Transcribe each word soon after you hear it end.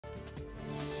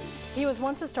He was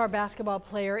once a star basketball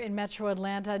player in Metro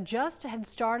Atlanta, just had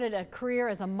started a career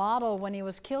as a model when he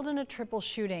was killed in a triple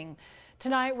shooting.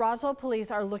 Tonight, Roswell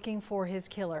police are looking for his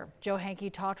killer. Joe Hankey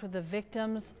talked with the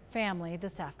victim's family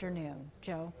this afternoon.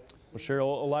 Joe. Well,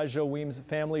 Cheryl, Elijah Weems'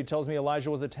 family tells me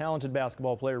Elijah was a talented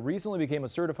basketball player, recently became a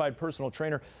certified personal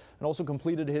trainer, and also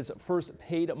completed his first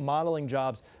paid modeling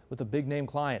jobs with a big-name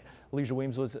client. Elijah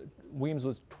Weems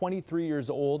was 23 years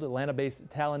old. Atlanta-based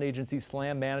talent agency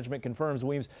Slam Management confirms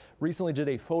Weems recently did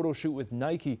a photo shoot with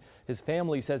Nike. His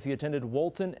family says he attended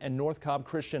Walton and North Cobb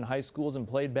Christian high schools and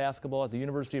played basketball at the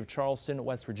University of Charleston,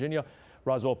 West Virginia.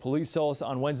 Roswell police tell us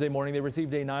on Wednesday morning they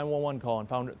received a 911 call and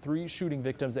found 3 shooting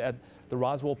victims at the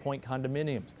Roswell Point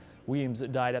condominiums. Weems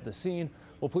died at the scene.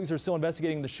 While police are still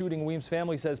investigating the shooting, Weems'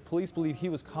 family says police believe he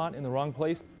was caught in the wrong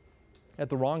place at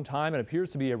the wrong time and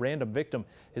appears to be a random victim.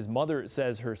 His mother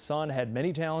says her son had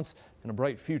many talents and a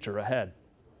bright future ahead.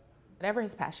 Whatever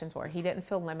his passions were, he didn't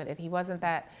feel limited. He wasn't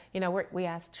that, we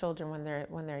ask children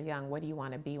when they're young, what do you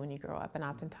want to be when you grow up? And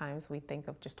oftentimes we think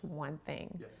of just one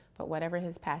thing. Yeah. But whatever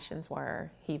his passions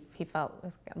were, he felt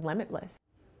was limitless.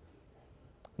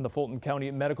 And the Fulton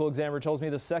County medical examiner tells me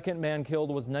the second man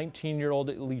killed was 19-year-old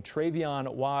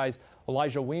Travion Wise.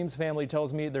 Elijah Weems' family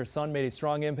tells me their son made a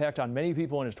strong impact on many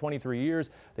people in his 23 years.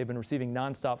 They've been receiving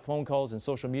nonstop phone calls and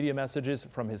social media messages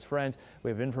from his friends. We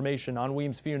have information on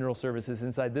Weems' funeral services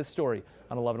inside this story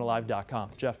on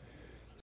 11alive.com. Jeff.